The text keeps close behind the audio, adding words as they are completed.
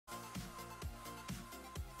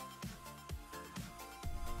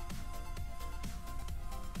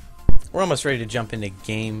We're almost ready to jump into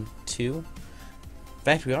game 2. In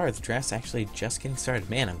fact, we are. The draft's actually just getting started.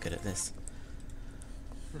 Man, I'm good at this.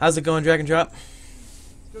 How's it going, Drag and Drop?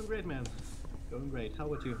 It's going great, man. Going great. How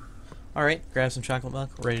about you? Alright, grab some chocolate milk.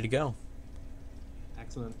 We're ready to go.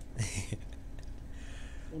 Excellent.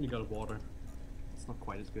 Only got water. It's not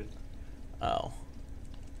quite as good. Oh.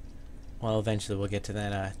 Well, eventually we'll get to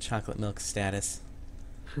that chocolate milk status.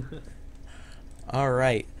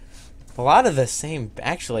 Alright. A lot of the same,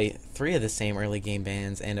 actually, 3 of the same early game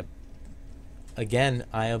bans, and again,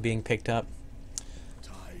 IO being picked up.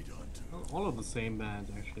 All of the same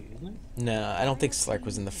bands, actually, isn't it? No, I don't think Slark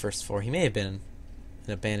was in the first 4. He may have been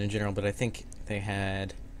in a band in general, but I think they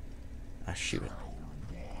had... Ah, shoot.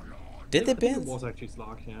 Did they I think ban? it was actually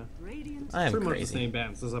Slark, yeah. I am Pretty much crazy. the same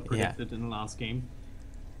bands as I predicted in the last game.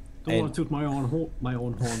 Don't And- want to toot my own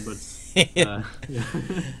horn, but yeah.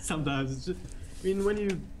 Sometimes it's just... I mean, when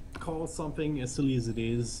you call something as silly as it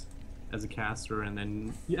is, as a caster, and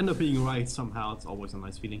then you end up being right somehow, it's always a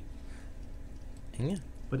nice feeling. Yeah.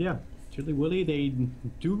 But yeah, Chili Willy, they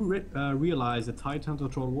do realize that Tide Hunter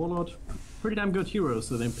Troll Warlord, pretty damn good heroes,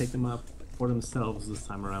 so they pick them up for themselves this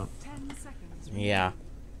time around. 10 seconds. Yeah.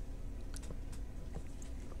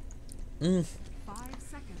 5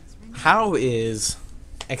 seconds. How is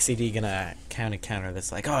XCD gonna counter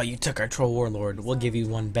this? Like, oh, you took our Troll Warlord, we'll give you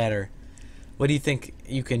one better. What do you think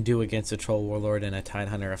you can do against a Troll Warlord and a Tide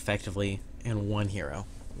Hunter effectively in one hero?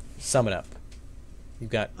 Sum it up.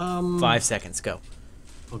 You've got 5 seconds, go.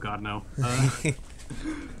 Oh god, no.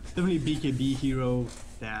 Definitely BKB hero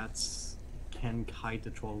that can kite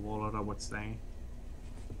the Troll Warlord, I would say.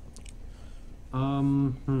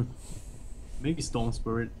 Maybe Storm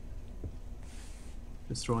Spirit.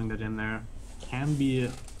 Just throwing that in there. Can be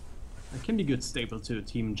a good staple to a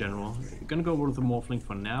team in general. I'm gonna go with the Morphling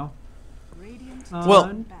for now.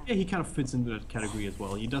 Well- yeah, he kind of fits into that category as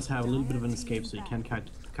well. He does have a little bit of an escape, so he can kite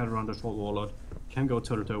around the Troll Warlord, can go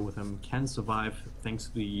toe to toe with him, can survive thanks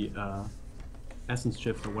to the Essence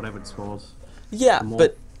Shift or whatever it's called. Yeah, More-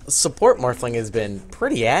 but support Morphling has been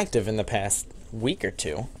pretty active in the past week or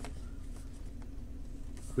 2.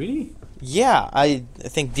 Really? Yeah, I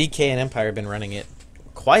think DK and Empire have been running it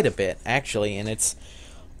quite a bit, actually, and it's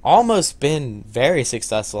almost been very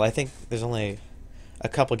successful. I think there's only a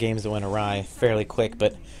couple games that went awry fairly quick,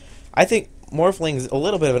 but I think Morphling's a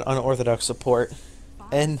little bit of an unorthodox support,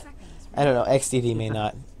 and I don't know, XDD may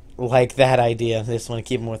not like that idea. They just want to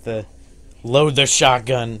keep him with the load the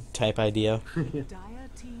shotgun type idea. Dire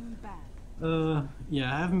team ban.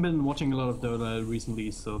 Yeah, I haven't been watching a lot of Dota recently,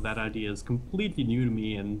 so that idea is completely new to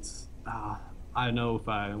me, and I don't know if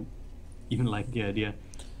I even like the idea.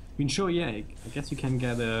 I mean, sure, yeah, I guess you can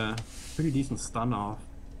get a pretty decent stun off.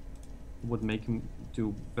 Would make him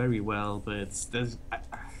do very well, but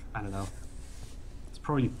I don't know. It's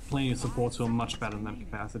probably plenty of support to a much better than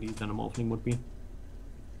capacity than a Morphling would be.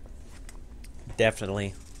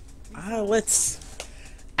 Definitely.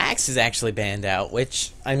 Axe is actually banned out,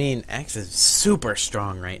 which, I mean, Axe is super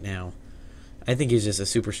strong right now. I think he's just a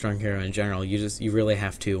super strong hero in general. You really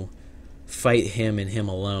have to fight him and him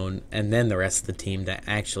alone, and then the rest of the team to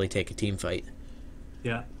actually take a team fight.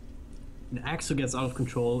 Yeah. An Axe who gets out of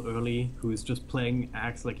control early, who's just playing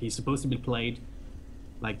Axe like he's supposed to be played,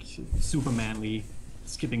 like super manly,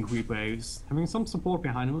 skipping creep waves, having some support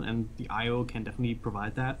behind him, and the IO can definitely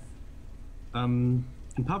provide that. In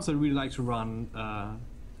pubs, I really like to run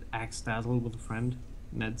Axe Dazzle with a friend,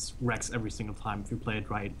 and that's wrecks every single time if you play it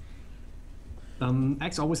right.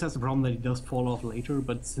 Axe always has the problem that he does fall off later,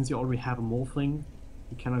 but since you already have a Morphling,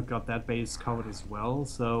 you kind of got that base covered as well,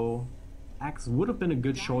 so Axe would have been a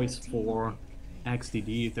good choice for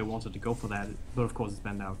XDD if they wanted to go for that, but of course it's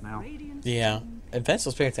banned out now. Yeah,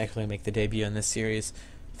 Vengeful Spirit's actually make the debut in this series.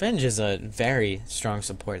 Venge is a very strong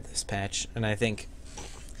support this patch, and I think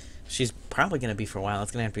she's probably going to be for a while.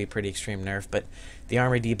 It's going to have to be a pretty extreme nerf, but the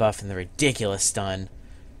armor debuff and the ridiculous stun,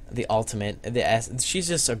 the ultimate, she's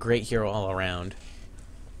just a great hero all around.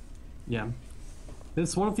 Yeah.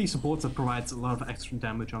 It's one of these supports that provides a lot of extra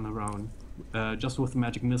damage on her own. Just with the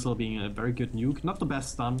Magic Missile being a very good nuke. Not the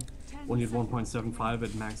best stun, only at 1.75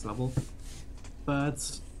 at max level.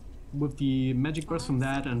 But with the Magic Burst from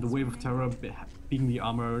that and the Wave of Terror being the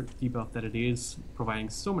armor debuff that it is, providing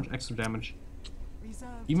so much extra damage,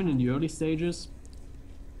 even in the early stages.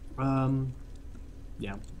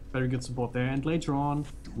 Yeah, very good support there. And later on,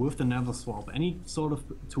 with the Nether Swap, any sort of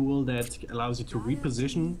tool that allows you to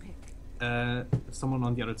reposition someone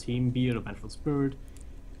on the other team, be it a Vengeful Spirit,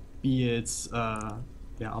 be it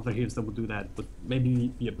other heroes that would do that, but maybe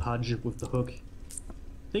be a Pudge with the hook.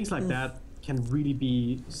 Things like that can really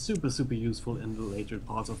be super useful in the later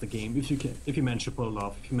parts of the game if you manage to pull it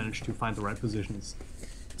off, if you manage to find the right positions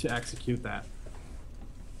to execute that.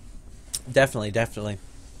 Definitely, definitely.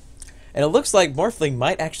 And it looks like Morphling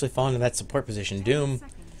might actually fall into that support position. Doom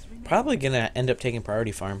seconds remaining. probably gonna end up taking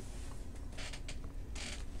priority farm.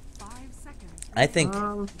 5 seconds. I think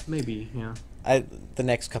Maybe, yeah. the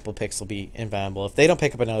next couple picks will be invaluable. If they don't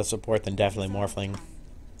pick up another support, then definitely Morphling.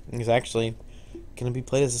 He's actually going to be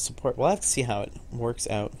played as a support. We'll have to see how it works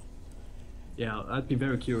out. Yeah, I'd be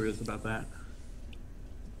very curious about that.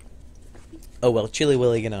 Oh well, Chili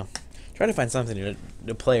Willy gonna try to find something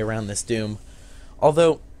to play around this Doom.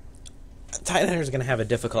 Although, Tidehunter's gonna have a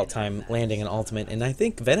difficult time landing an ultimate, and I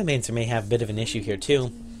think Venomancer may have a bit of an issue here too.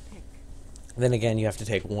 Team pick. Then again, you have to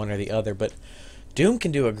take one or the other, but Doom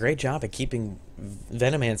can do a great job at keeping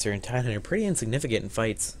Venomancer and Tidehunter pretty insignificant in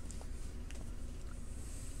fights.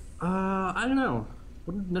 I don't know.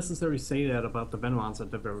 Wouldn't necessarily say that about the Venomancer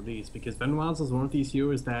at the very least, because Venomancer is one of these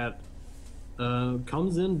heroes that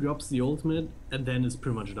comes in, drops the ultimate, and then is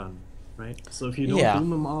pretty much done, right? So if you don't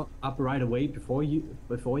doom him up right away before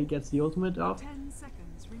he gets the ultimate off, 10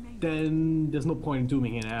 seconds remaining. then there's no point in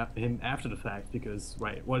dooming him after the fact, because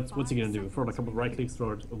right, what's he gonna do? Throw a couple of right clicks,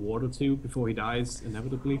 throw a ward or two before he dies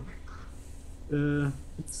inevitably.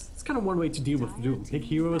 It's kind of one way to deal with Doom. Pick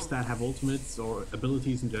heroes that have ultimates or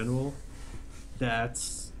abilities in general that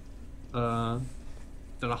are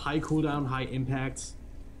high cooldown, high impact,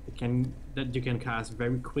 that you can cast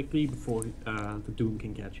very quickly before the Doom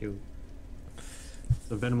can get you.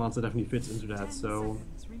 So Venomancer definitely fits into that. 10 So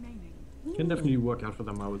seconds remaining. can definitely work out for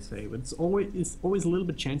them, I would say. But it's always a little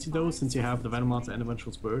bit chancy though, since you have the Venomancer and the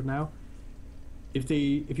Vengeful Spirit now. If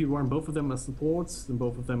you run both of them as supports, then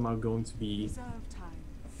both of them are going to be Reserve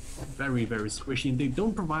time. very squishy, and they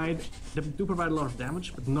do provide a lot of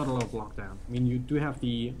damage, but not a lot of lockdown. I mean, you do have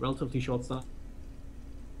the relatively short stuff.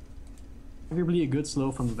 Arguably a good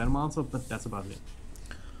slow from the Venomancer, but that's about it.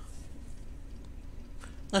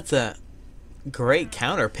 That's a great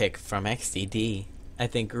counter pick from XDD. I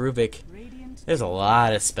think Rubik, Radiant. there's a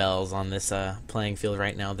lot of spells on this playing field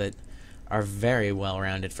right now that are very well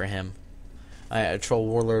rounded for him. Troll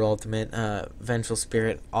Warlord Ultimate, Vengeful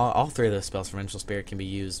Spirit, all three of those spells from Vengeful Spirit can be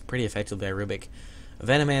used pretty effectively by Rubik.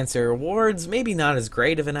 Venomancer wards, maybe not as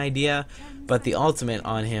great of an idea, but the ultimate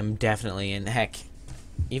on him definitely, and heck,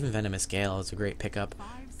 even Venomous Gale is a great pickup.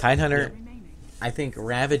 5 Tidehunter, seconds remaining. I think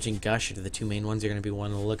Ravage and Gush are the two main ones you're going to be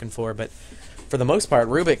one looking for, but for the most part,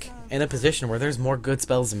 Rubik in a position where there's more good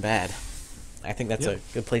spells than bad. I think that's a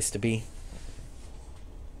good place to be.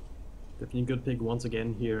 Definitely a good pick once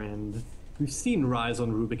again here, and we've seen Rise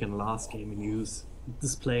on Rubik in the last game, and he was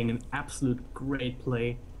displaying an absolute great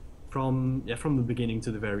play from the beginning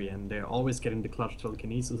to the very end. They're always getting the clutch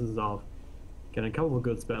telekinesis off, getting a couple of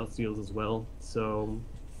good spell steals as well. So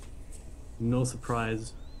no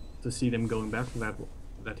surprise to see them going back to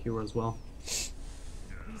that hero as well.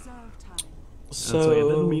 Reserve time. So it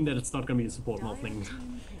doesn't mean that it's not going to be a support Morphling.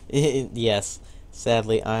 Team pick. Yes,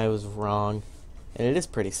 sadly, I was wrong. And it is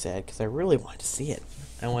pretty sad, because I really wanted to see it.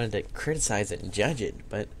 I wanted to criticize it and judge it,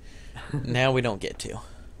 but now we don't get to.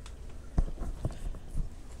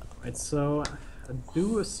 Right, so I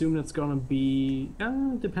do assume it's gonna be...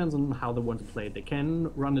 depends on how they want to play it. They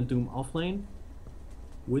can run the Doom off lane,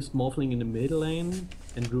 with Morphling in the mid lane,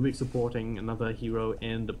 and Rubik supporting another hero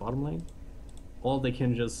in the bottom lane. Or they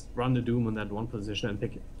can just run the Doom on that one position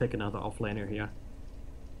and pick another offlaner here.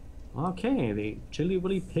 Okay, they Chili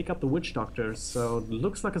Willy pick up the Witch Doctor, so it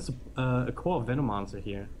looks like a core Venomancer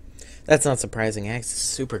here. That's not surprising. Axe is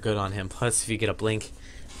super good on him. Plus, if you get a blink,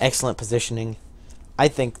 excellent positioning. I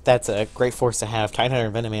think that's a great force to have. Tidehunter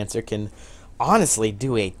and Venomancer can honestly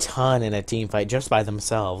do a ton in a team fight just by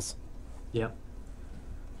themselves. Yep.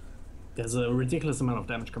 There's a ridiculous amount of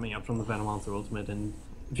damage coming up from the Venomancer ultimate, and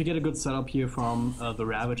if you get a good setup here from the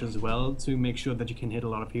Ravage as well to make sure that you can hit a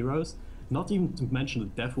lot of heroes, not even to mention the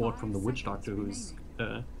Death Ward from the Witch Doctor, who's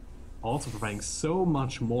also providing so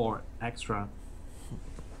much more extra.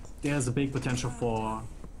 There's a big potential for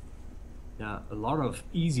a lot of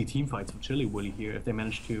easy team fights for Chili Willy here if they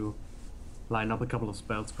manage to line up a couple of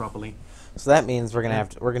spells properly. So that means we're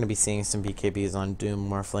gonna be seeing some BKBs on Doom,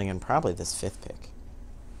 Morphling, and probably this 5th pick.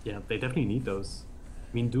 Yeah, they definitely need those.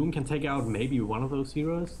 I mean, Doom can take out maybe one of those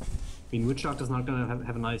heroes. I mean, Witch Doctor's not gonna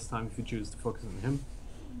have a nice time if you choose to focus on him.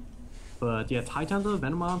 But yeah, Tidehunter,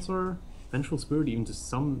 Venomancer, Vengeful Spirit, even to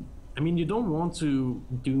some... I mean, you don't want to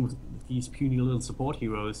do these puny little support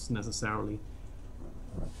heroes necessarily.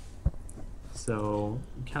 So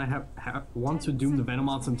you kind of want to doom the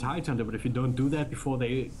Venomancer and Tidehunter, but if you don't do that before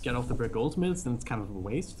they get off the brick ultimates, then it's kind of a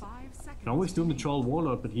waste. 5 seconds Can always do the Troll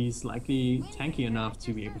Warlord, but he's likely tanky enough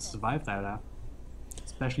to be able to survive that,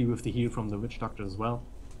 especially with the heal from the Witch Doctor as well.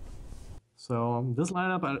 So this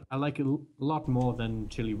lineup I like a lot more than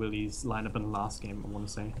Chili Willy's lineup in the last game, I want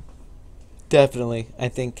to say. Definitely. I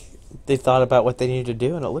think they thought about what they needed to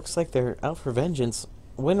do, and it looks like they're out for vengeance.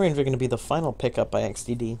 Windranger are going to be the final pickup by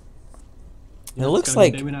XDD. And it looks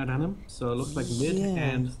like David Knight on him, so it looks like mid Yeah.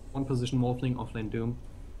 and one position Morphling, offlane Doom,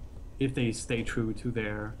 if they stay true to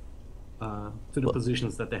their to the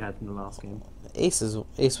positions that they had in the last game. Ace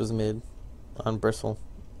was mid on Bristle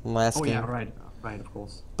last Oh game. yeah, right, of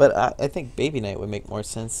course. But I think Baby Knight would make more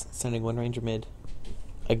sense sending Windranger mid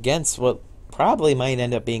against what probably might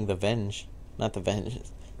end up being the the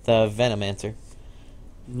Venomancer.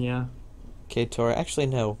 Yeah. K-Tor. Actually,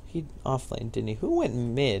 no. He offlane, didn't he? Who went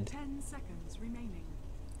mid? 10 seconds remaining.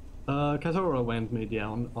 Katora went mid, yeah,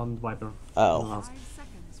 on Viper. Oh. 5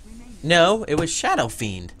 seconds remaining. No, it was Shadow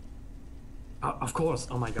Fiend. Of course.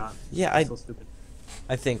 Oh my god. Yeah, I So stupid.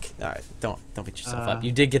 think. All right, don't beat yourself Uh, up.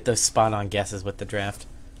 You did get those spot on guesses with the draft.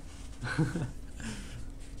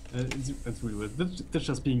 It's really weird. That's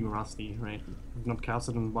just being rusty, right? Not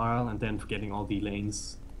casted in a while and then forgetting all the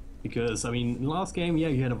lanes. Because, I mean, in the last game, yeah,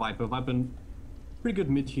 you had a Viper. Viper, pretty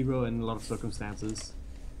good mid hero in a lot of circumstances.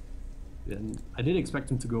 And I did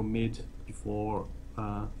expect him to go mid before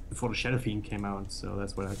the Shadow Fiend came out, so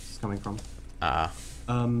that's where that's coming from.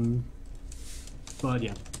 But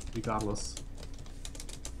yeah, regardless.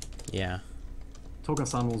 Yeah.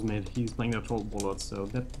 Toka-san was mid. He's playing the Troll Warlord, so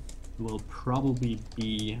that will probably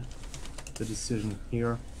be the decision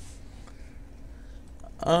here.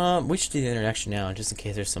 We should do the introduction now, just in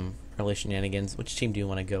case there's some early shenanigans. Which team do you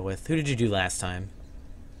want to go with? Who did you do last time?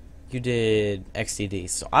 You did XTD,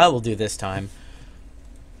 so I will do this time.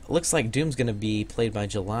 Looks like Doom's going to be played by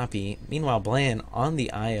Jalopy. Meanwhile, Bland on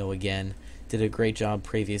the IO again. Did a great job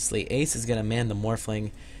previously. Ace is going to man the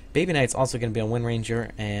Morphling. Baby Knight's also going to be on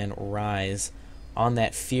Windranger, and Rise on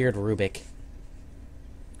that feared Rubik.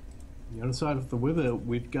 On the other side of the river,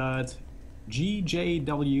 we've got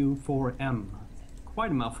GJW4M.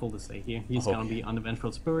 Quite a mouthful to say here. He's Oh, going to be on the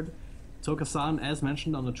Vengeful Spirit. Toka-san, as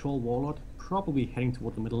mentioned, on the Troll Warlord, probably heading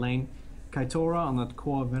toward the middle lane. Kaitora on that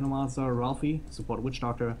core Venomancer, Ralphie, support Witch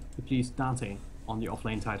Doctor, to please Dante on the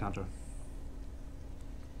offlane Tidehunter.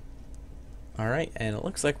 Alright, and it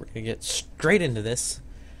looks like we're going to get straight into this.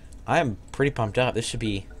 I'm pretty pumped up. This should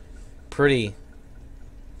be pretty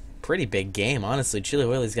big game, honestly. Chili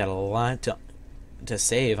Willy's got a lot to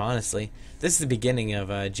save, honestly. This is the beginning of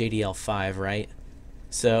JDL 5, right?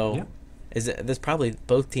 So, Yeah. this is probably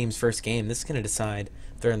both teams' first game. This is going to decide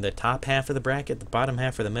if they're in the top half of the bracket, the bottom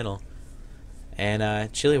half, or the middle.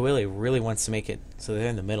 And Chili Willy really wants to make it so they're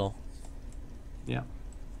in the middle. Yeah.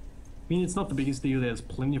 I mean, it's not the biggest deal. There's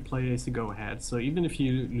plenty of players to go ahead. So even if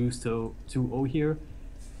you lose to 2-0 here,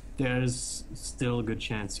 there's still a good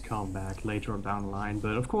chance to come back later on down the line.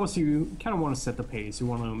 But of course, you kind of want to set the pace. You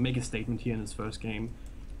want to make a statement here in this first game.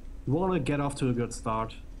 You want to get off to a good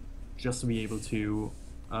start just to be able to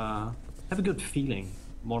have a good feeling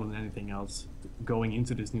more than anything else going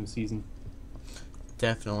into this new season.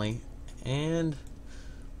 Definitely. And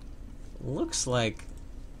looks like,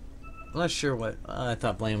 I'm not sure what, I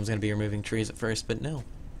thought Blame was going to be removing trees at first, but no.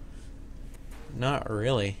 Not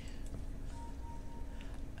really.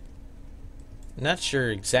 Not sure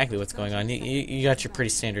exactly what's going on. You got your pretty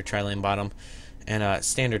standard tri-lane bottom and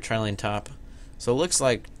standard tri-lane top. So it looks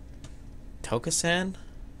like Toka-san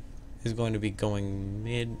is going to be going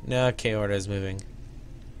mid. No, K-Orda is moving.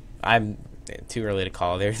 I'm too early to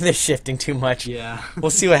call. They're shifting too much. Yeah.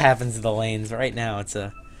 We'll see what happens in the lanes. Right now, it's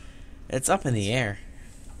up in the air.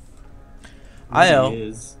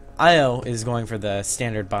 IO is going for the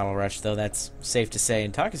standard bottle rush, though. That's safe to say.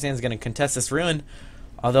 And Taka-san's going to contest this ruin.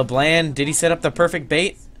 Although Bland, did he set up the perfect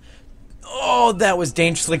bait? Oh, that was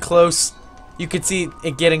dangerously close. You could see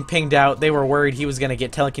it getting pinged out. They were worried he was going to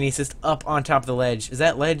get telekinesis up on top of the ledge. Is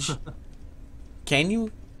that ledge? Can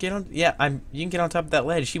you get on? Yeah, you can get on top of that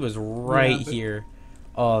ledge. He was right here.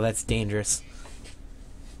 Oh, that's dangerous.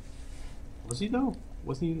 Was he though?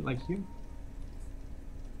 Wasn't he like you?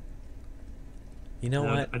 You know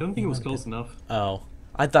what? I don't think it was close enough. Oh,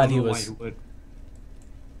 I thought he Don't know why was. would.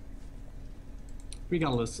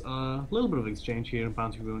 Regardless, a little bit of exchange here.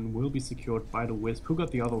 Bounty Ruin will be secured by the Wisp. Who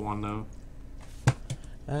got the other one though?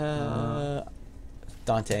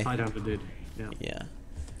 Dante. Tidehunter did. Yeah. Yeah.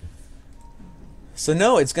 So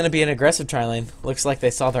no, it's going to be an aggressive tri-lane. Looks like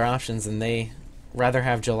they saw their options and they rather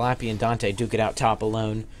have Jalopy and Dante duke it out top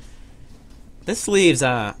alone. This leaves,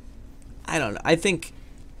 I don't know. I think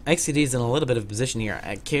XCD's in a little bit of a position here.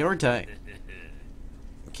 Kaorta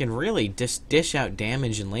can really dish out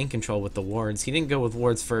damage and lane control with the wards. He didn't go with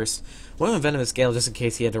wards first. Went with Venomous Gale just in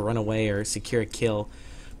case he had to run away or secure a kill.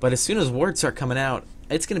 But as soon as wards start coming out,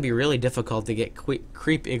 it's going to be really difficult to get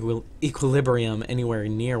creep equilibrium anywhere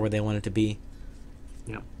near where they want it to be.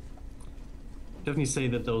 Yeah. Definitely say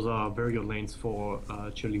that those are very good lanes for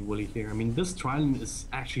Chili Willy here. I mean, this Trident is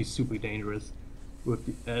actually super dangerous,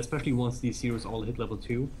 especially once these heroes all hit level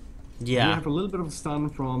 2. Yeah. You have a little bit of a stun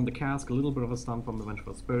from the Cask, a little bit of a stun from the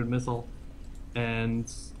Vengeful Spirit Missile,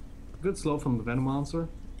 and good slow from the Venom Monster.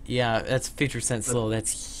 Yeah, that's 50% slow.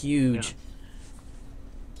 That's huge.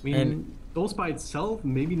 Yeah. I mean, those by itself,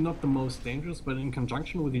 maybe not the most dangerous, but in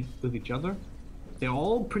conjunction with each other, they're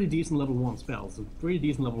all pretty decent level 1 spells, so pretty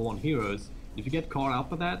decent level 1 heroes. If you get caught out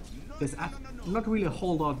by that, there's not really a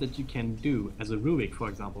whole lot that you can do. As a Rubik, for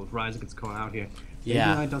example, if Ryza gets caught out here,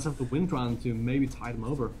 Yeah. Baby does have the Wind Run to maybe tide him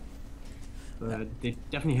over. But they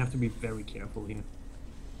definitely have to be very careful here.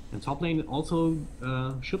 And top lane also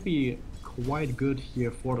should be quite good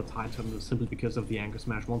here for the Titan, simply because of the Anchor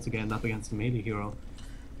Smash once again up against the melee hero.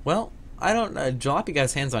 Well, I don't know. Jalopy got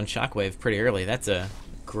his hands on Shockwave pretty early. That's a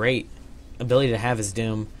great ability to have as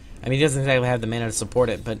Doom. I mean, he doesn't exactly have the mana to support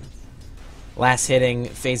it, but last hitting,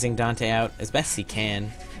 phasing Dante out as best he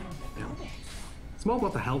can. Yeah. It's more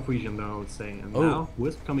about the health region, though, I would say. And Oh. now,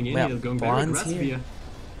 Wisp coming in Well, here, going very Blonde's aggressive here. here.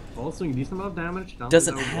 Also doing a decent amount of damage. Down to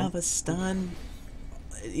Doesn't level have 1. a stun.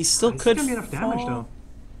 He still It's could gonna be enough damage, fall. though.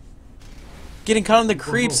 Getting caught on the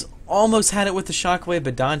creeps, almost had it with the Shockwave,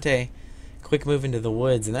 but Dante, quick move into the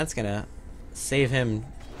woods, and that's gonna save him.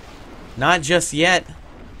 Not just yet.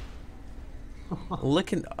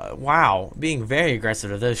 Looking, wow, being very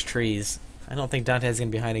aggressive to those trees. I don't think Dante's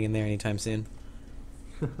gonna be hiding in there anytime soon.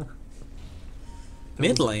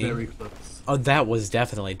 Mid was lane. Very close. Oh, that was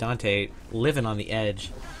definitely Dante living on the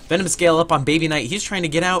edge. Venomous Gale up on Baby Knight. He's trying to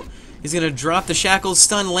get out. He's going to drop the shackles.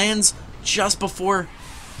 Stun lands just before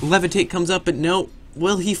Levitate comes up, but no.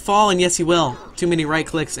 Will he fall? And yes, he will. Too many right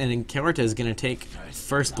clicks, and Kaorta is going to take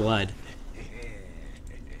first blood.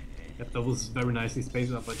 Yep, that was very nicely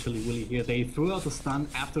spaced out by Chili Willy here. They threw out the stun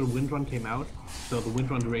after the Wind Run came out, so the Wind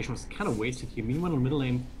Run duration was kind of wasted here. Meanwhile, in the middle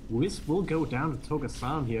lane, Wisp will go down to Toga's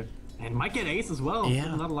Sound here, and might get Ace as well.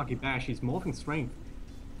 Yeah. Not a lucky bash. He's morphing strength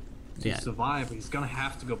to Yeah. survive, but he's gonna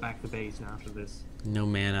have to go back to base now after this. No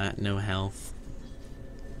mana, no health.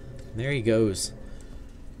 There he goes.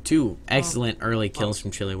 Two excellent early kills from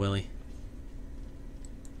Chili Willy.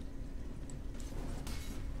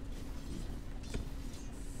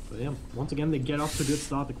 But yeah, once again, they get off to a good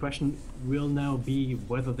start. The question will now be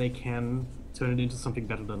whether they can turn it into something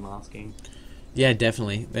better than last game. Yeah,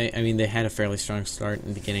 definitely. I mean, they had a fairly strong start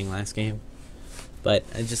in the beginning last game. But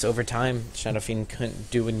just over time, Shadow Fiend couldn't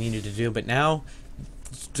do what he needed to do. But now,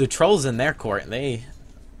 the Trolls in their court, they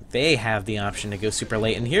have the option to go super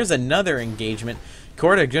late. And here's another engagement.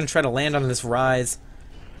 Korda going to try to land on this Rise.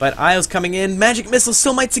 But Io's coming in. Magic Missile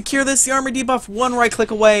still might secure this. The armor debuff one right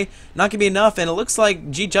click away. Not going to be enough. And it looks like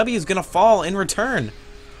GW is going to fall in return.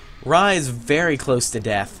 Rise very close to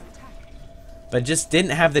death. But just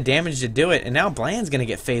didn't have the damage to do it. And now Bland's going to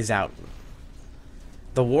get phased out.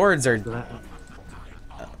 The wards are...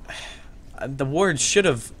 the wards should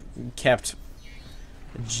have kept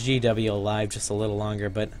GW alive just a little longer,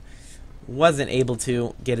 but wasn't able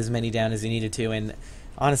to get as many down as he needed to. And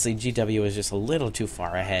honestly, GW was just a little too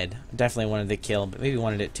far ahead. Definitely wanted the kill, but maybe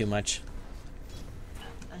wanted it too much.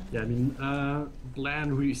 Yeah, I mean,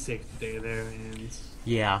 Bland really saved the day there, and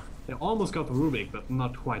Yeah. they almost got the Rubik, but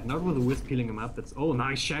not quite. Not with the Wisp peeling him up. That's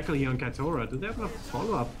nice shackle here on Kaitora. Do they have enough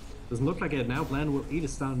follow-up? Doesn't look like it now. Bland will eat a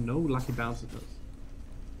stun. No lucky bounces.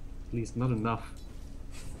 At least not enough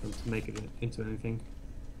to make it into anything.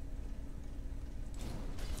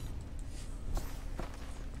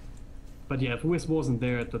 But yeah, if Wisp wasn't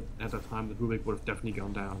there at that time, the Rubik would have definitely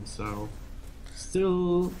gone down. So,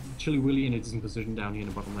 still, Chili Willy in a decent position down here in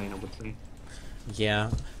the bottom lane, I would say.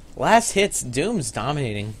 Yeah. Last hits, Doom's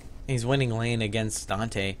dominating. He's winning lane against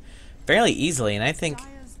Dante fairly easily, and I think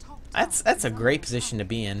that's a great position to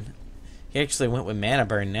be in. He actually went with Mana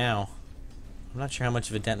Burn now. I'm not sure how much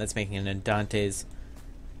of a dent that's making in Dante's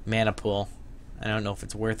mana pool. I don't know if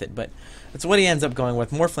it's worth it, but that's what he ends up going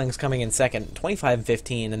with. Morphling's coming in second, 25 and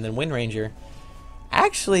 15, and then Wind Ranger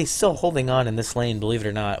actually still holding on in this lane, believe it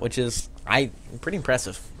or not, which is pretty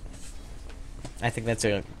impressive. I think that's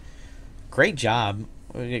a great job,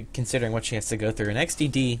 considering what she has to go through. And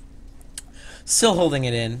XDD still holding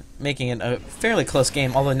it in, making it a fairly close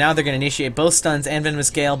game, although now they're going to initiate both stuns and Venomous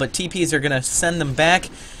Gale, but TPs are going to send them back.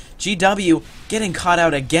 GW getting caught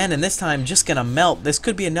out again, and this time just going to melt. This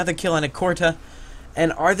could be another kill on a Korta.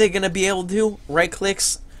 And are they going to be able to? Right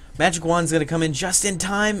clicks Magic Wand's gonna come in just in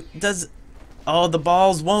time. Does... Oh, the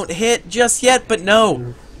balls won't hit just yet, but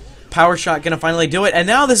no. Power Shot gonna finally do it, and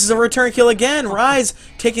now this is a return kill again. Rise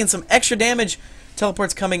taking some extra damage.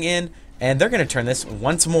 Teleport's coming in, and they're gonna turn this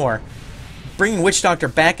once more. Bringing Witch Doctor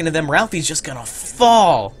back into them. Ralphie's just gonna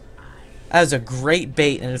fall. That was a great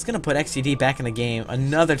bait, and it's gonna put XTD back in the game.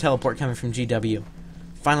 Another teleport coming from GW.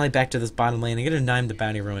 Finally back to this bottom lane. I'm gonna dime the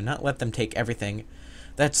bounty room and not let them take everything.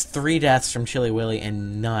 That's 3 deaths from Chili Willy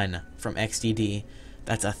and none from XTD.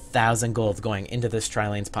 That's 1,000 gold going into this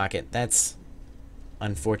tri-lane's pocket. That's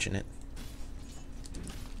unfortunate.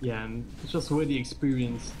 Yeah, and it's just where the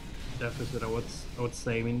experience deficit, I would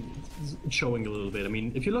say. I mean, it's showing a little bit. I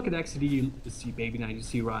mean, if you look at XTD, you see Baby Knight, you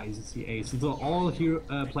see Rise, you see Ace. These are all here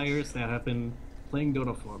players that have been playing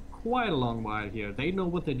Dota for quite a long while here. They know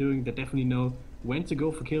what they're doing. They definitely know when to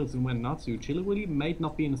go for kills and when not to. Chili Willy might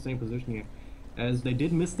not be in the same position here, as they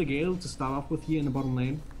did miss the Gale to start off with here in the bottom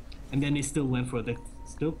lane, and then they still went for it. They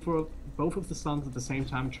still for both of the stuns at the same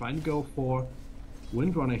time, trying to go for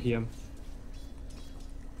Windrunner here,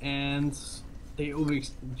 and they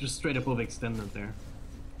just straight up overextended there.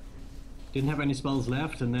 Didn't have any spells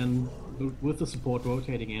left, and then with the support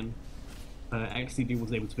rotating in, XTD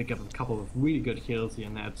was able to pick up a couple of really good kills here,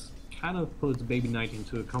 and that kind of puts Baby Knight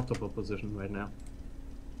into a comfortable position right now.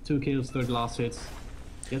 2 kills, 3rd last hits.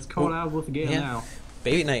 Gets caught out with the Gale now.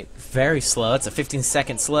 Baby Knight very slow. It's a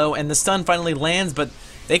 15-second slow, and the stun finally lands, but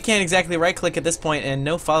they can't exactly right-click at this point, and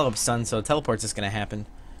no follow-up stun, so teleport's just going to happen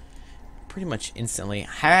pretty much instantly.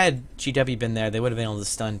 Had GW been there, they would have been able to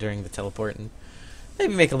stun during the teleport and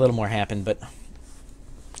maybe make a little more happen, but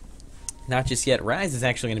not just yet. Rise is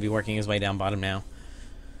actually going to be working his way down bottom now.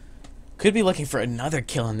 Could be looking for another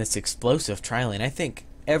kill in this explosive tri-lane. I think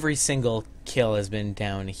every single kill has been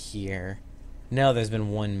down here. No, there's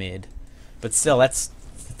been 1 mid. But still, that's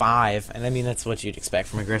 5. And I mean, that's what you'd expect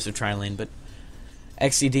from aggressive tri-lane. But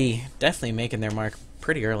XCD definitely making their mark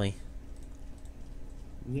pretty early.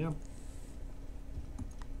 Yeah.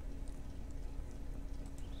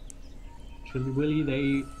 Chili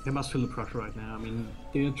Willy, they must feel the pressure right now. I mean,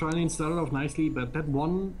 the tri-lane started off nicely, but that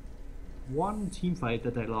one team fight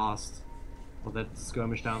that they lost, or that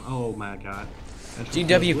skirmish down, oh my god.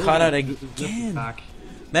 GW caught out again.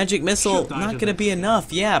 Magic Missile not going to be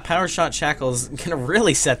enough. Yeah, Power Shot Shackle's going to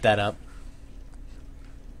really set that up.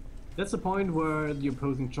 That's the point where the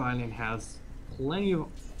opposing tri-lane has plenty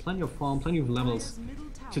of farm, plenty of levels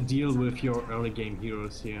to deal with your early game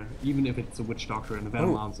heroes here, even if it's a Witch Doctor and a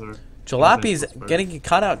Venomancer. Jalapi's getting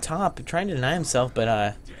caught out top, trying to deny himself,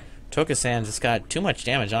 but Tokusan just got too much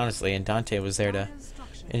damage, honestly, and Dante was there to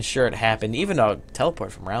ensure it happened, even a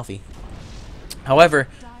teleport from Ralphie. However,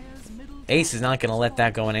 Ace is not going to let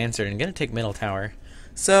that go unanswered and going to take middle tower.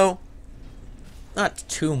 So, not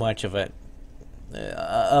too much of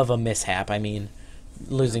a mishap. I mean,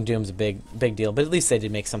 losing Doom's a big deal, but at least they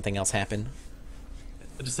did make something else happen.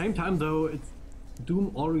 At the same time, though,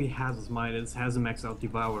 Doom already has his Midas, has a maxed out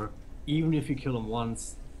Devour. Even if you kill him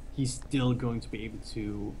once, he's still going to be able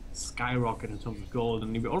to skyrocket in terms of gold.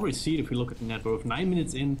 And you already see it if you look at the net worth. 9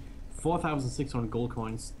 minutes in, 4,600 gold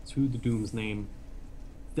coins to the Doom's name.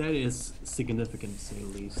 That is significant, to say the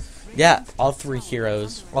least. Yeah, all 3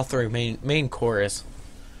 heroes, all 3 main chorus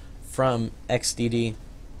from XDD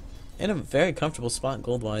in a very comfortable spot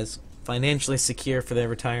gold-wise, financially secure for their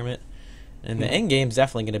retirement, and the end game's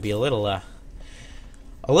definitely going to be a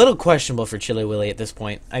little questionable for Chili Willy at this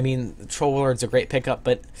point. I mean, Troll Lord's a great pickup,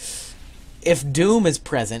 but if Doom is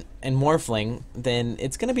present and Morphling, then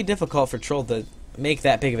it's going to be difficult for Troll to make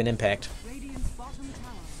that big of an impact.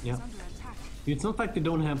 Yeah. It's not like they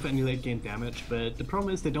don't have any late game damage, but the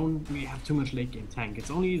problem is they don't really have too much late game tank.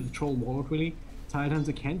 It's only the Troll Warlord really.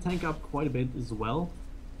 Tyranthancer can tank up quite a bit as well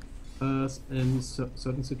in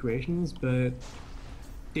certain situations, but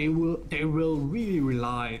they will really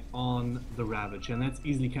rely on the Ravage, and that's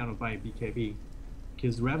easily countered by BKB,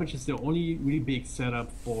 because Ravage is the only really big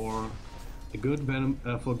setup for a good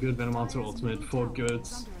Venomancer ultimate, for good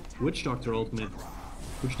Witch Doctor ultimate,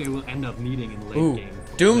 which they will end up needing in the late game.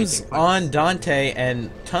 Doom's on Dante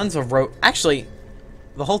and tons of actually,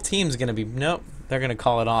 the whole team's gonna be nope. They're gonna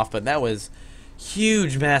call it off, but that was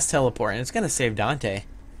huge mass teleport, and it's gonna save Dante.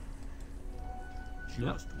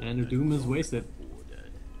 Yep, and Doom is wasted.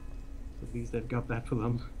 At least they've got that for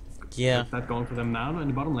them. Yeah. Got that going for them now in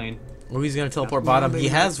the bottom lane. Well, he's gonna teleport bottom. He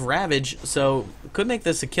has Ravage, so could make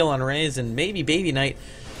this a kill on Raze, and maybe Baby Knight.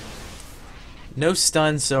 No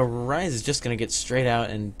stun, so Rise is just gonna get straight out,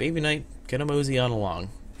 and Baby Knight gonna mosey on along.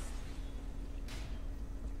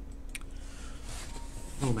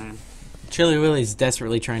 Oh man. Chili Willy's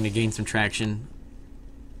desperately trying to gain some traction.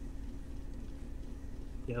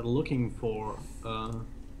 Yeah, they're looking for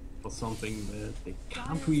something that they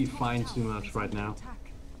can't really find too much right now.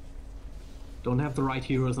 Don't have the right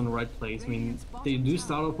heroes in the right place. I mean, they do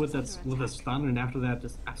start off with a stun, and after that,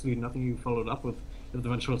 there's absolutely nothing you followed up with if the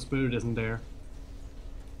Vengeful Spirit isn't there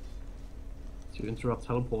to interrupt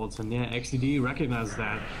teleports. And yeah, XCD recognizes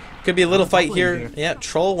that. Could be a little fight here. Here. Yeah,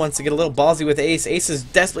 Troll wants to get a little ballsy with Ace. Ace is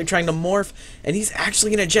desperately trying to morph, and he's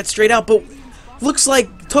actually going to jet straight out, but looks like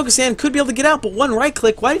Tokusan could be able to get out, but one right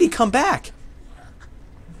click. Why did he come back?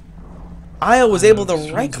 Io was able to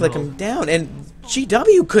right click him down, and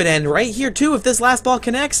GW could end right here too if this last ball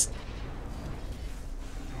connects.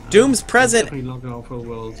 Doom's present, Definitely looking out for the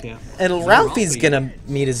world, yeah. and Ralphie's gonna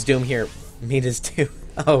meet his doom here. Meet his doom.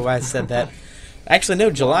 Oh, I said that. Actually, no,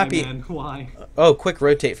 Jalopy. Why, man? Why? Oh, quick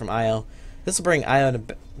rotate from Io. This will bring Io in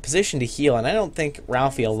a position to heal, and I don't think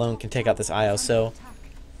Ralphie alone can take out this Io, so...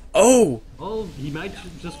 Oh! Well, he might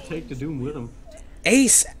just take the Doom with him.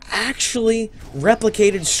 Ace actually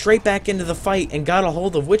replicated straight back into the fight and got a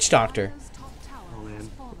hold of Witch Doctor. Oh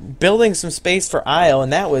man. Building some space for Io,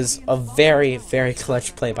 and that was a very, very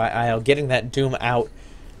clutch play by Io, getting that Doom out,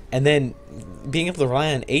 and then being able to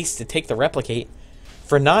rely on Ace to take the replicate.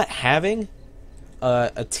 For not having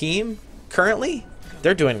a team currently,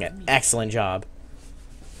 they're doing an excellent job.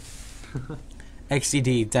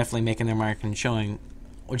 XCD definitely making their mark and showing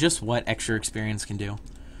just what extra experience can do.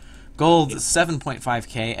 Gold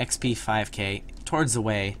 7.5k, XP 5k, towards the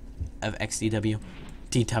way of XDW,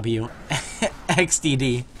 DW,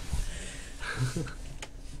 XDD.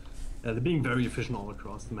 They're being very efficient all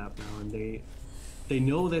across the map now, and they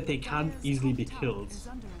know that they can't easily be killed.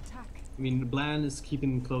 I mean, Blan is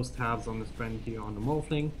keeping close tabs on his friend here on the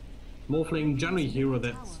Morphling. Morphling, generally a hero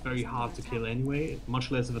that's very hard to kill anyway, much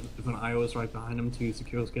less if an IO is right behind him to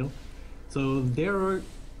secure his kill. So they're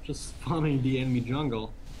just farming the enemy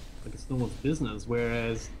jungle like it's no one's business,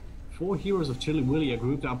 whereas 4 heroes of Chili Willy are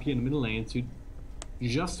grouped up here in the middle lane to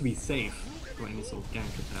just to be safe for any sort of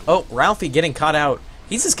gank attempt. Oh, Ralphie getting caught out.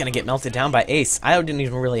 He's just going to get melted down by Ace. Io didn't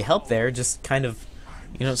even really help there, just kind of,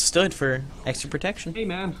 you know, stood for extra protection. Hey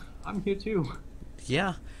man, I'm here too.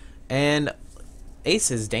 Yeah, and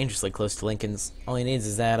Ace is dangerously close to Lincoln's. All he needs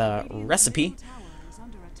is that recipe.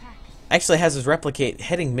 Actually has his replicate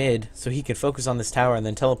heading mid, so he can focus on this tower and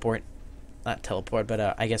then teleport. Not teleport,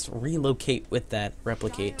 but I guess relocate with that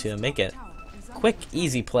replicate to make it quick,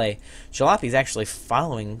 easy play. Jalopy's actually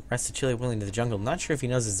following rest of Chili Willy into the jungle. Not sure if he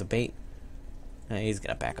knows it's a bait. He's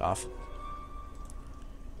gonna back off.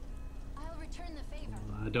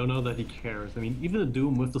 I don't know that he cares. I mean, even the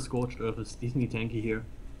Doom with the Scorched Earth is decently tanky here,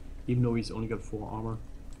 even though he's only got 4 armor.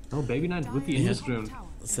 Oh, Baby Knight with the Indus Drone.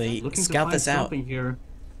 So he Looking scout to find this out. something here.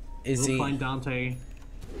 Is We'll he find Dante.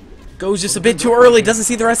 goes just a bit too early? Doesn't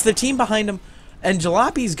see the rest of the team behind him, and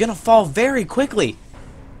Jalopy's gonna fall very quickly.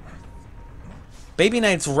 Baby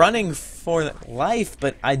Knight's running for life,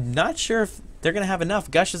 but I'm not sure if they're gonna have enough.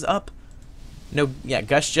 Gush is up. No, yeah,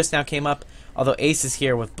 Gush just now came up. Although Ace is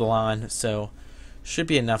here with Blonde, so should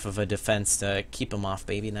be enough of a defense to keep him off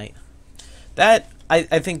Baby Knight. That I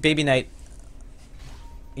think Baby Knight.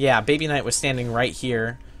 Yeah, Baby Knight was standing right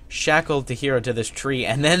here, shackled to hero to this tree,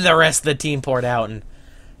 and then the rest of the team poured out and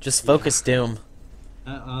just focused Doom.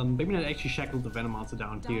 Baby Knight actually shackled the Venom monster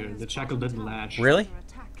down here. The shackle didn't latch. Really?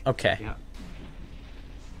 Okay. Yeah.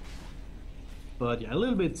 But yeah, a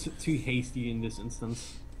little bit too hasty in this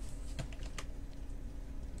instance.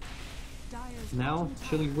 Now,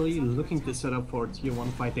 Chili Willy looking to set up for a tier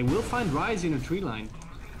 1 fight. They will find Rise in a tree line.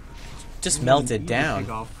 Just melted down.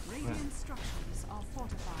 Yeah.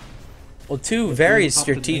 Well, two very Tough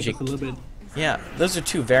to make strategic. us a little bit. Yeah, those are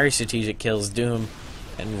two very strategic kills, Doom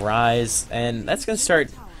and Rise, and that's going to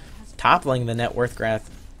start toppling the net worth graph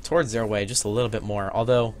towards their way just a little bit more.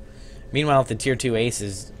 Although, meanwhile, the tier 2 ace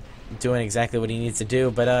is doing exactly what he needs to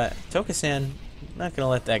do, but Tokusan not going to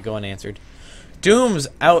let that go unanswered. Doom's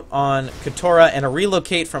out on Katora, and a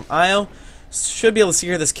relocate from Io. Should be able to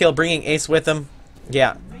secure this kill, bringing Ace with him.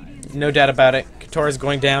 Yeah, no doubt about it. Katora's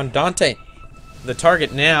going down. Dante, the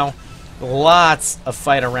target now. Lots of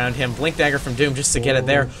fight around him. Blink Dagger from Doom just to get it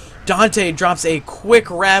there. Dante drops a quick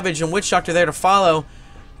Ravage, and Witch Doctor there to follow.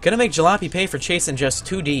 Gonna make Jalopy pay for chasing just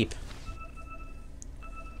too deep.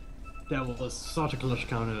 That was such a clutch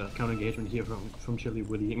counter engagement here from Chili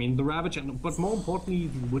Willy. I mean, the Ravage, but more importantly,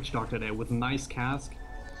 the Witch Doctor there with a nice cask,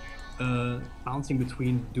 bouncing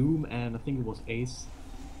between Doom and I think it was Ace.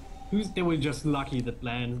 They were just lucky that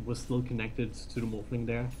Blan was still connected to the Morphling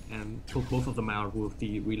there and took both of them out with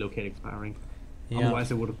the relocate expiring. Yeah. Otherwise,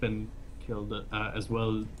 they would have been killed as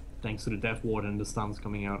well, thanks to the Death Ward and the stuns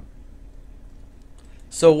coming out.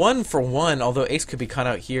 So 1-for-1, although Ace could be caught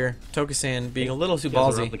out here. Tokusan being a little too He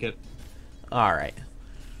has a ballsy. replicate. Alright.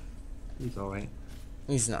 He's alright.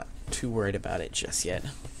 He's not too worried about it just yet.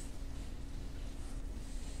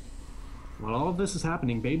 While all of this is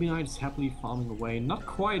happening, Baby Knight is happily farming away, not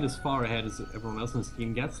quite as far ahead as everyone else in his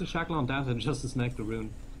team. Gets the Shackle on down to just his neck to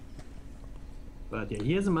rune. But yeah,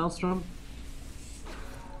 he has a Maelstrom.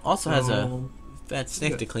 Also has a fat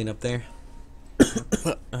snake to clean up there.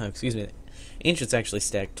 Excuse me. Ancient's actually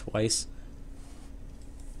stacked twice.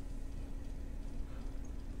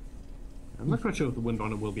 I'm not quite sure if the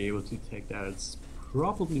Windrunner will be able to take that. It's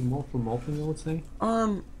probably more for morphing, I would say.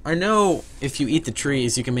 I know if you eat the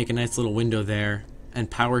trees, you can make a nice little window there and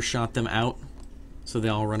power shot them out, so they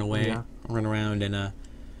all run away, Yeah. run around, and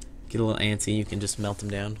get a little antsy. You can just melt them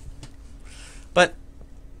down. But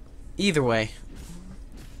either way,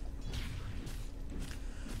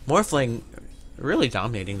 Morphling really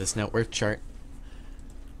dominating this net worth chart.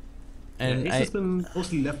 And Ace has been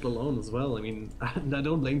mostly left alone as well. I mean, I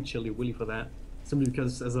don't blame Chili Willy for that. Simply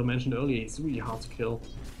because, as I mentioned earlier, he's really hard to kill.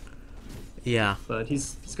 yeah, But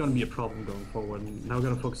he's going to be a problem going forward. And now we're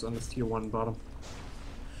going to focus on this tier 1 bottom.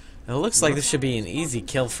 it looks like this should be an easy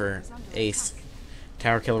kill for Ace.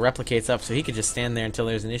 Tower Killer replicates up, so he could just stand there until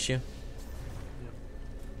there's an issue.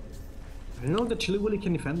 I know that Chili Willy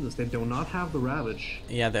can defend this. They do not have the Ravage.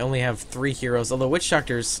 Yeah, they only have 3 heroes, although Witch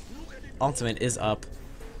Doctor's ultimate is up.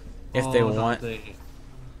 If they want. Do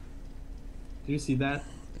you see that?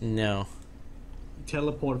 No.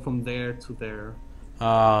 Teleport from there to there.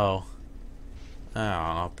 Oh.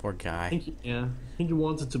 Oh, poor I guy. think, I think he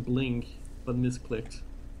wanted to blink, but misclicked.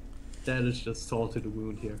 That is just salt to the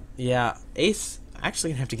wound here. Yeah, Ace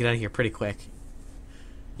actually gonna have to get out of here pretty quick.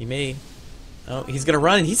 He may. Oh, he's gonna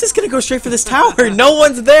run. He's just gonna go straight for this tower. No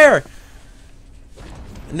one's there.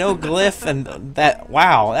 No glyph and that.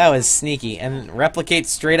 Wow, that was sneaky and replicate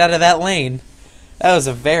straight out of that lane. That was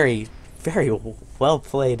a very, very well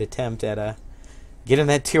played attempt at getting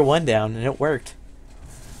that tier 1 down, and it worked.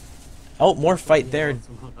 Oh, more fight there.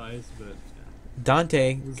 Some hot eyes, but yeah.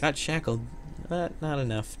 Dante got shackled. Not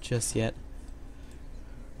enough just yet.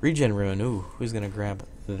 Regen Ruin. Ooh, who's gonna grab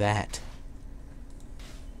that?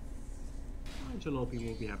 Jalopy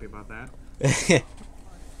will be happy about that.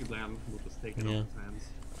 Glam will just take it Yeah. off his hands.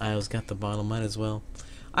 Io's got the bottle, might as well.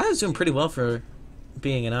 Io's doing pretty well for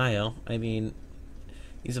being an Io. I mean,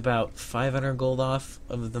 he's about 500 gold off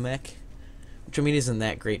of the mech, which I mean isn't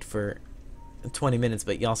that great for 20 minutes,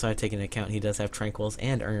 but you also have to take into account he does have Tranquils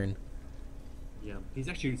and Urn. Yeah, he's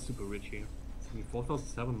actually super rich here. I mean,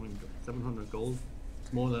 4,700 gold.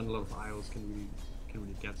 It's more than a lot of IOs can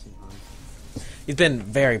really get sometimes. He's been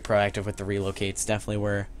very proactive with the relocates, definitely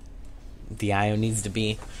where the Io needs to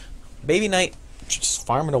be. Baby Knight just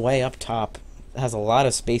farming away up top. Has a lot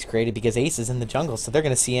of space created because Ace is in the jungle, so they're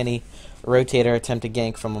going to see any rotator attempt to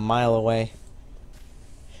gank from a mile away.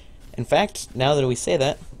 In fact, now that we say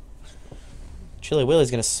that, Chili Willy's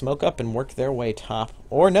going to smoke up and work their way top.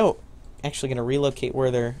 Or no, actually going to relocate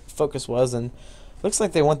where their focus was, and looks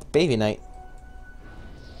like they want the Baby Knight.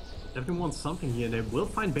 Definitely wants something here. They will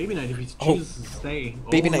find Baby Knight if he Oh. chooses to stay.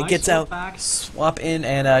 Baby Oh, Knight nice gets swap out, back. swap in,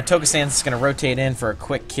 and Tokusan's going to rotate in for a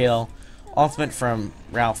quick kill. Ultimate from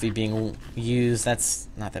Ralphie being used. That's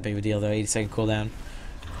not that big of a deal, though. 80-second cooldown.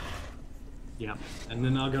 Yeah, and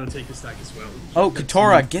then I'm gonna take his stack as well. Oh,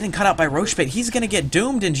 Katora getting cut out by Rochebait. He's going to get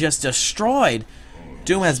doomed and just destroyed.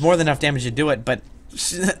 Doom has more than enough damage to do it, but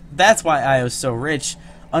that's why Io's so rich.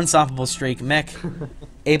 Unstoppable streak. Mech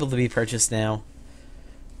able to be purchased now.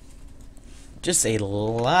 Just a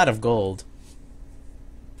lot of gold.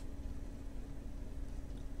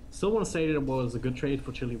 Still want to say that it was a good trade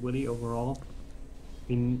for Chili Willy overall.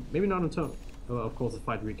 I mean, maybe not until, of course, the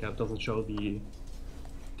fight recap doesn't show the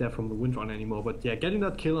death from the Windrunner anymore, but yeah, getting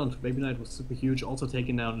that kill on Baby Knight was super huge. Also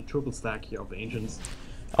taking down the triple stack here of the Ancients.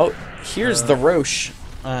 Oh, here's the Roche.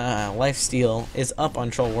 Lifesteal is up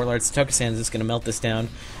on Troll Warlords. Tokusan's just going to melt this down.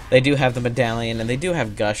 They do have the Medallion, and they do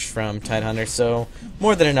have Gush from Tidehunter, so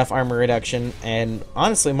more than enough armor reduction, and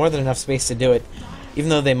honestly, more than enough space to do it, even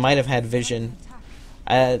though they might have had vision.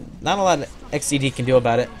 Not a lot XCD can do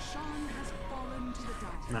about it.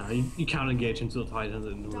 Nah, you can't engage into the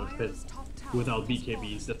Tidehunter in the Roach Pit without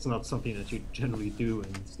BKBs. That's not something that you generally do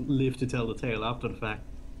and live to tell the tale after the fact.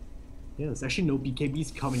 Yeah, there's actually no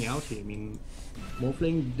BKBs coming out here. I mean,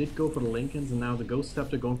 Morphling did go for the Lincolns, and now the Ghost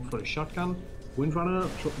Scepter going for the shotgun. Windrunner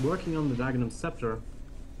working on the Dagenham Scepter.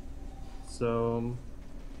 So,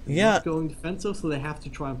 Yeah. it's going defensive, so they have to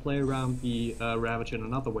try and play around the Ravage in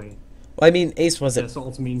another way. Well, I mean, Ace was it. This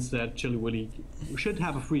also means that Chili Willy should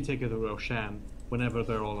have a free ticket to Roshan. whenever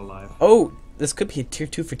they're all alive. Oh, this could be a tier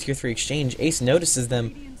 2 for tier 3 exchange. Ace notices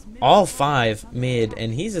them all 5 mid,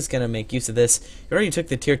 and he's just going to make use of this. He already took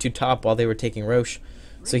the tier 2 top while they were taking Roche,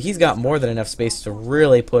 so he's got more than enough space to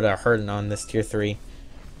really put a hurting on this tier 3.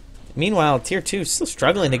 Meanwhile, tier 2 is still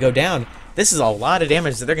struggling to go down. This is a lot of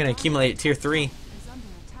damage that they're going to accumulate at tier 3. Is under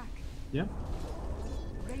attack. Yeah.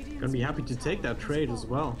 Gonna be happy to take that trade as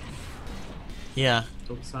well. Yeah.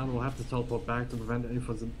 So Sam will have to teleport back to prevent any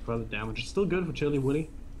further damage. It's still good for Chili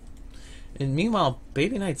Willy. And meanwhile,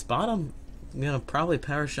 Baby Knight's bottom, gonna probably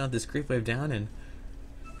power shot this creep wave down and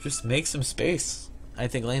just make some space. I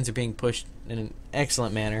think lanes are being pushed in an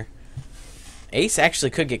excellent manner. Ace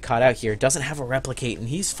actually could get caught out here. Doesn't have a replicate, and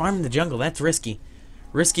he's farming the jungle. That's risky.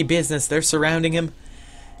 Risky business. They're surrounding him.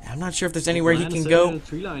 I'm not sure if there's anywhere he can go.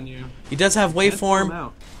 Tree line here. He does have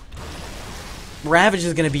waveform. Ravage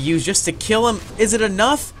is going to be used just to kill him. Is it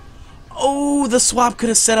enough? Oh, the swap could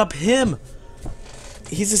have set up him.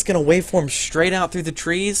 He's just going to waveform straight out through the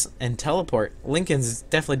trees and teleport. Lincoln's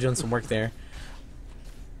definitely doing some work there.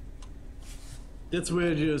 That's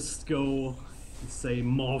where you just go, say,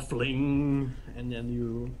 morphling, and then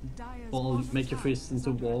you make your fist into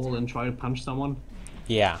a wall and try to punch someone.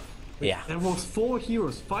 Yeah. Yeah. There was 5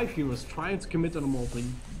 heroes trying to commit on a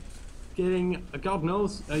morphling. Getting, God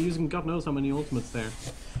knows, using God knows how many ultimates there.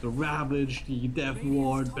 The Ravage, the Death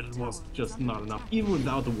Ward, but it was just not enough, even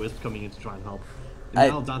without the Wisp coming in to try and help.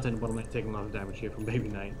 And now Dante and Bottom taking a lot of damage here from Baby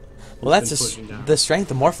Knight. Well, that's the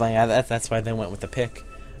strength of Morphling. That's why they went with the pick.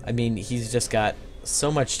 I mean, he's just got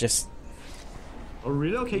so much just... Oh,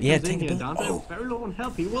 really? Okay, yeah, comes in here. Dante very low on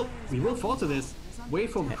health. He will fall to this.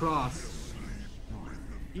 Wait from cross.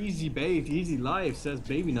 Easy bathed, easy life, says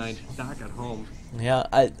Baby Knight back at home.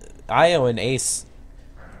 Yeah, Io and Ace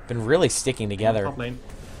been really sticking together. Top lane.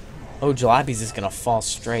 Oh, Jalape's just gonna fall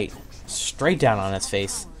straight down on his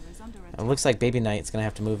face. It looks like Baby Knight's gonna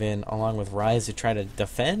have to move in along with Rise to try to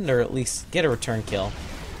defend or at least get a return kill.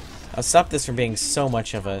 I'll stop this from being so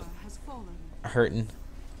much of a hurting.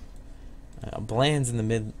 Bland's in the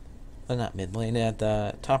mid, not mid lane, at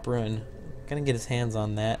the top ruin. Gonna get his hands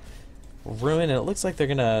on that ruin, and it looks like they're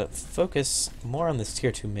gonna focus more on this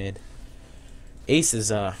tier 2 mid. Ace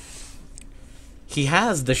is he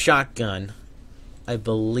has the shotgun, I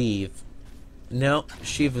believe. No,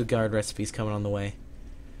 Shiva Guard recipe's coming on the way.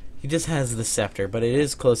 He just has the scepter, but it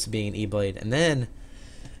is close to being an E-Blade, and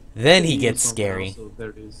then he gets scary. So there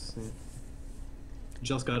it is. Yeah.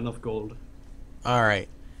 Just got enough gold. All right,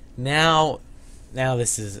 now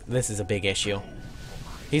this is a big issue.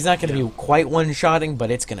 He's not going to be quite one-shotting,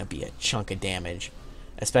 but it's going to be a chunk of damage,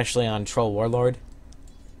 especially on Troll Warlord.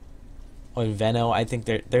 On Veno, I think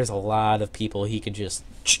there's a lot of people he could just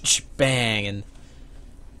bang, and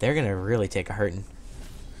they're going to really take a hurting.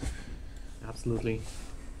 Absolutely.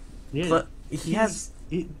 Yeah, but he has...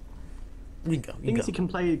 He thinks he can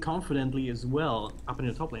play confidently as well up in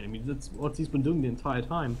the top lane. I mean, that's what he's been doing the entire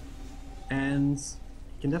time. And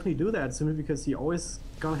he can definitely do that simply because he always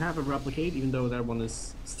gonna have a replicate, even though that one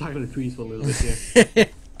is stuck in the trees for a little bit here.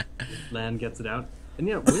 Land gets it out. And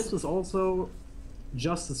yeah, Wisp is also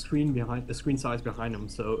just the screen size behind him,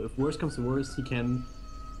 so if worse comes to worse, he can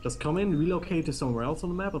just come in, relocate to somewhere else on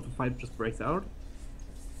the map if the fight just breaks out,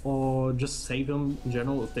 or just save him in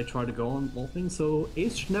general if they try to go on morphing. So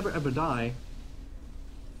Ace should never ever die,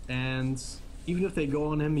 and even if they go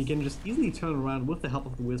on him, he can just easily turn around with the help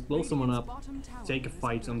of the Wisp, blow someone up, take a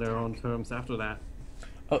fight on their own terms after that.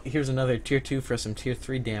 Oh, here's another tier 2 for some tier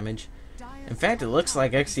 3 damage. In fact, it looks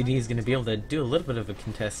like XCD is going to be able to do a little bit of a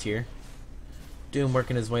contest here. Doom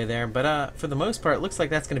working his way there, but for the most part, it looks like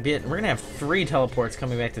that's going to be it. And we're going to have 3 teleports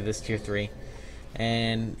coming back to this tier 3.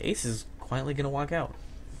 And Ace is quietly going to walk out.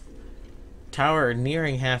 Tower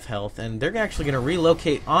nearing half health, and they're actually going to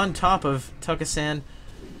relocate on top of Tuckasan.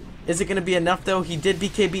 Is it going to be enough, though? He did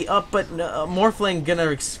BKB up, but Morphling going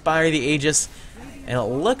to expire the Aegis. And it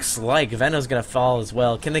looks like Veno's going to fall as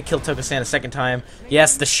well. Can they kill Tuckasan a second time?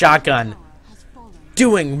 Yes, the shotgun.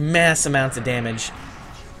 Doing mass amounts of damage.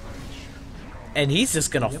 And he's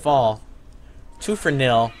just going to fall. 2 for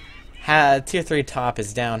nil. Tier 3 top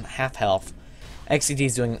is down half health. XCD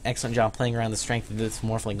is doing an excellent job playing around the strength that this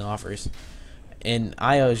Morphling offers. And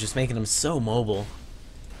Io is just making him so mobile.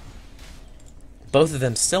 Both of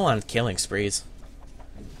them still on killing sprees.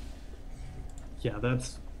 Yeah,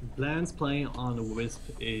 that's... Bland's playing on the Wisp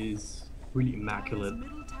is really immaculate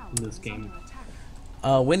in this game.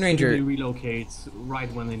 Wind Ranger... He relocates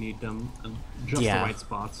right when they need them, and just the right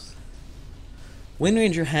spots. Wind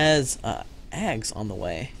Ranger has Ags on the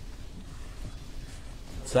way.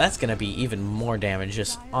 So that's going to be even more damage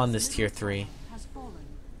just on this tier 3.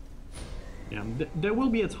 Yeah, there will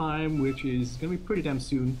be a time, which is gonna be pretty damn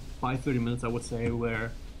soon, by 30 minutes I would say,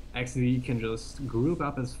 where XD can just group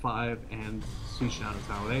up as 5 and switch down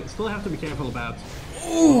the tower. They still have to be careful about...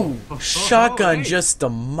 Ooh! Shotgun hey. just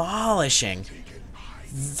demolishing.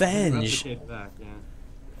 Venge. Replicate back, yeah.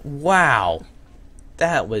 Wow.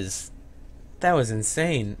 That was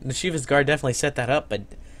insane. The Shiva's guard definitely set that up, but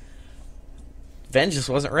Venge just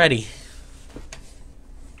wasn't ready.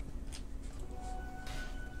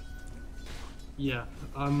 Yeah,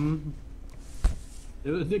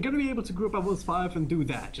 they're gonna be able to group up with 5 and do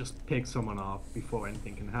that. Just pick someone off before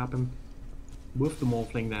anything can happen. With the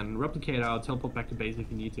Morphling, then replicate out, teleport back to base if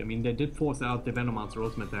you need to. I mean, they did force out the Venomonster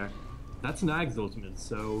ultimate there. That's Nag's ultimate,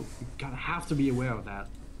 so you gotta have to be aware of that.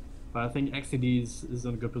 But I think XCD is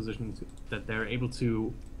in a good position that they're able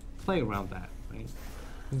to play around that, right?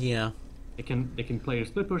 Yeah. They can play a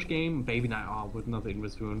split push game. Baby Knight with nothing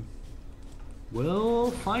with Rune.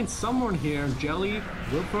 We'll find someone here. Jelly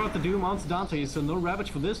will throw out the Doom onto Dante, so no Ravage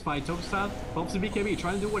for this fight. Tokusat helps the BKB,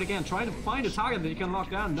 trying to do it again, trying to find a target that he can lock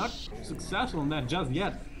down. Not successful in that just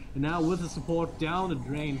yet. And now with the support down the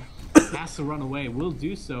drain, has to run away. Will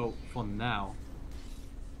do so for now.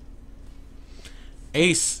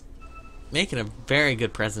 Ace making a very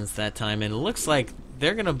good presence that time, and it looks like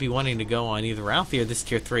they're going to be wanting to go on either Ralphie or this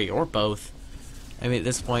tier 3, or both. I mean, at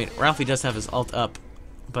this point, Ralphie does have his ult up,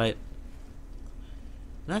 but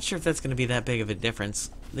not sure if that's going to be that big of a difference.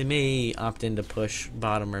 They may opt in to push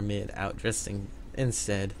bottom or mid out dressing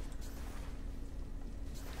instead.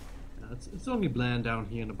 It's only bland down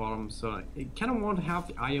here in the bottom, so you kind of want to have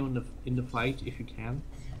the IO in the fight if you can.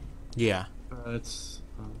 Yeah. But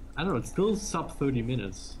I don't know, it's still sub 30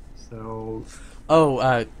 minutes, so...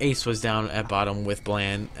 Oh, Ace was down at bottom with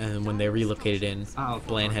Bland, and when they relocated in, Oh,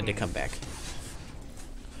 Bland had to okay. come back.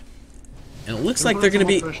 And it looks like they're going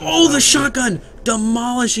to be... Oh, the shotgun!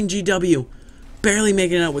 Demolishing GW! Barely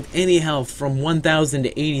making it out with any health from 1,000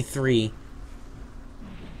 to 83.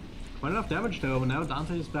 Quite enough damage though, and now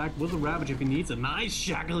Dante is back with a Ravage if he needs a nice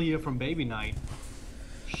shackle here from Baby Knight.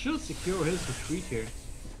 Should secure his retreat here.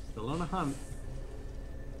 Still on a hunt.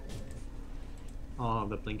 Oh,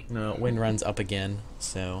 the blink. No, wind runs up again,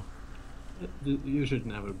 so... You should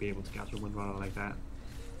never be able to catch a Windrunner like that.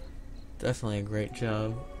 Definitely a great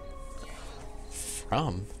job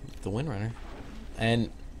from the Windrunner. And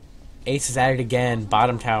Ace is at it again,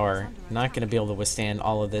 bottom tower. Not going to be able to withstand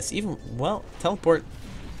all of this. Even, well, teleport.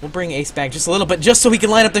 We'll bring Ace back just a little bit, just so he can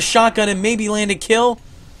line up the shotgun and maybe land a kill.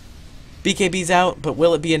 BKB's out, but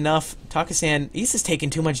will it be enough? Taka-san, Ace is taking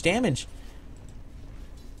too much damage.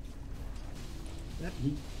 Yeah,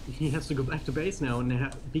 he has to go back to base now, and they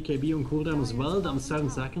have BKB on cooldown as well, down to 7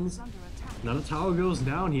 seconds. Another tower goes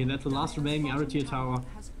down here, that's the last remaining outer tier tower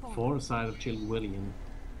for the side of Chili Willy. And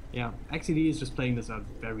yeah, XCD is just playing this out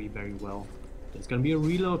very, very well. There's gonna be a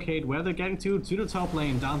relocate where they're getting to the top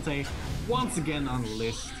lane. Dante once again on the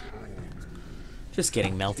list. Just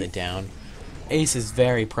getting melted down. Ace is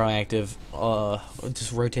very proactive,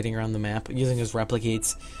 just rotating around the map, using his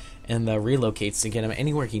replicates and the relocates to get him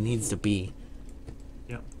anywhere he needs to be.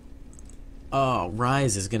 Yep. Oh,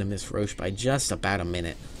 Rise is gonna miss Roche by just about a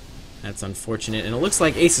minute. That's unfortunate, and it looks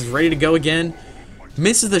like Ace is ready to go again.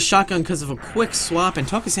 Misses the shotgun because of a quick swap, and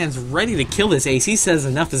Tokusan's ready to kill this Ace. He says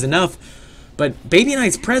enough is enough. But Baby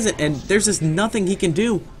Knight's present, and there's just nothing he can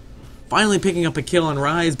do. Finally picking up a kill on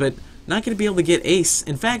Rise, but not going to be able to get Ace.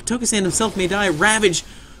 In fact, Tokusan himself may die. Ravage,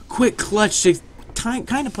 quick clutch to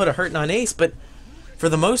kind of put a hurting on Ace, but for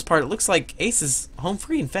the most part, it looks like Ace is home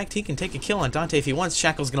free. In fact, he can take a kill on Dante if he wants.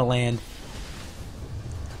 Shackle's going to land.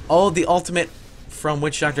 Oh, the ultimate from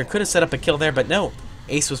Witch Doctor could have set up a kill there, but no.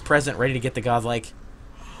 Ace was present, ready to get the godlike.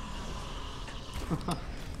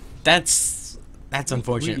 That's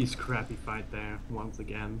unfortunate. Really scrappy fight there once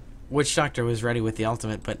again. Witch Doctor was ready with the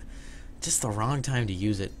ultimate, but just the wrong time to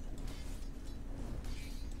use it.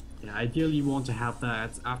 Yeah, ideally you want to have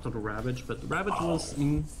that after the Ravage, but the Ravage was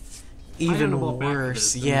Even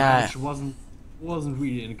worse. Yeah. Ravage wasn't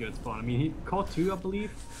really in a good spot. I mean, he caught 2, I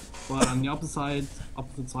believe, but on the opposite side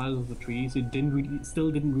of the tree, so he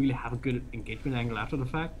still didn't really have a good engagement angle after the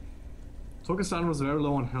fact. Tokusan was very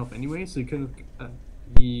low on health anyway, so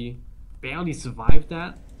he barely survived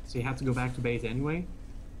that, so he had to go back to base anyway.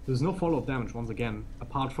 There's no follow-up damage once again,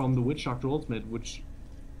 apart from the Witch Doctor ultimate, which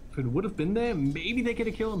if it would have been there, maybe they get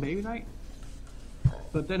a kill on Baby Knight.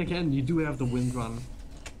 But then again, you do have the Wind Run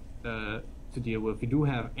to deal with. You do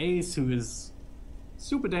have Ace, who is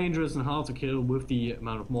super dangerous and hard to kill with the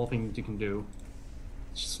amount of morphing that you can do.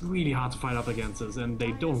 It's just really hard to fight up against us, and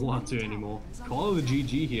they don't want to anymore. Call it a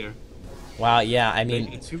GG here. Wow, yeah, I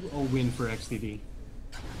mean... A 2-0 win for XTD.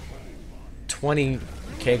 20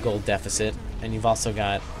 100k gold deficit, and you've also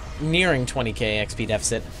got nearing 20k XP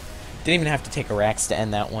deficit. Didn't even have to take a Rax to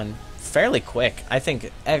end that one. Fairly quick. I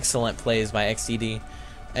think excellent plays by XDD.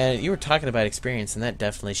 And you were talking about experience, and that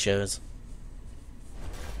definitely shows.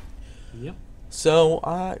 Yep.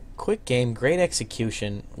 So, quick game, great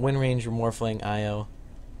execution. Wind Ranger, Morphling, IO.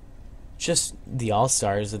 Just the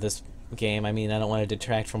all-stars of this game. I mean, I don't want to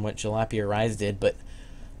detract from what Jalopy or Rise did, but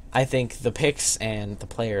I think the picks and the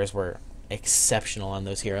players were exceptional on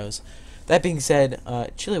those heroes. That being said,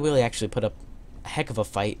 Chili Willy actually put up a heck of a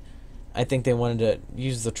fight. I think they wanted to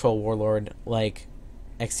use the Troll Warlord like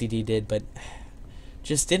XCD did, but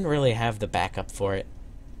just didn't really have the backup for it.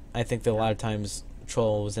 I think that a lot of times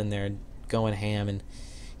Troll was in there going ham, and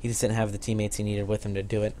he just didn't have the teammates he needed with him to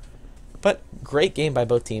do it. But great game by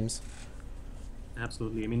both teams.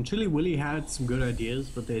 Absolutely. I mean, Chili Willy had some good ideas,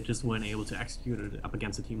 but they just weren't able to execute it up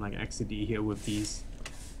against a team like XCD here with these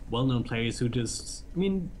well-known players who just, I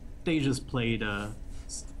mean, they just played a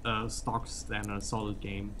stock standard, solid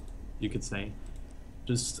game, you could say.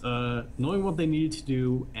 Just knowing what they needed to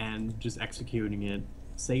do and just executing it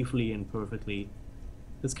safely and perfectly.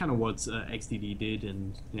 That's kind of what XDD did,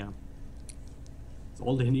 and yeah, it's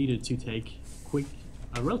all they needed to take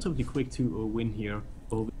a relatively quick 2-0 win here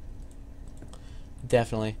over.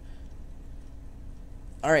 Definitely.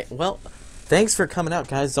 Alright, well, thanks for coming out,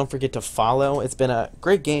 guys. Don't forget to follow. It's been a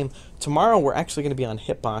great game. Tomorrow we're actually going to be on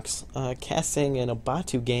Hitbox, casting an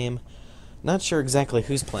Abatu game. Not sure exactly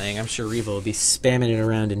who's playing. I'm sure Revo will be spamming it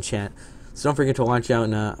around in chat. So don't forget to watch out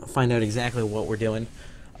and find out exactly what we're doing.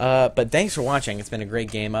 But thanks for watching. It's been a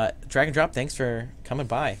great game. Drag and Drop, thanks for coming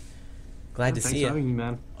by. Glad to see you. Thanks for having me,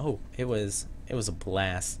 man. Oh, it was a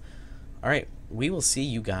blast. Alright, we will see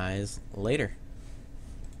you guys later.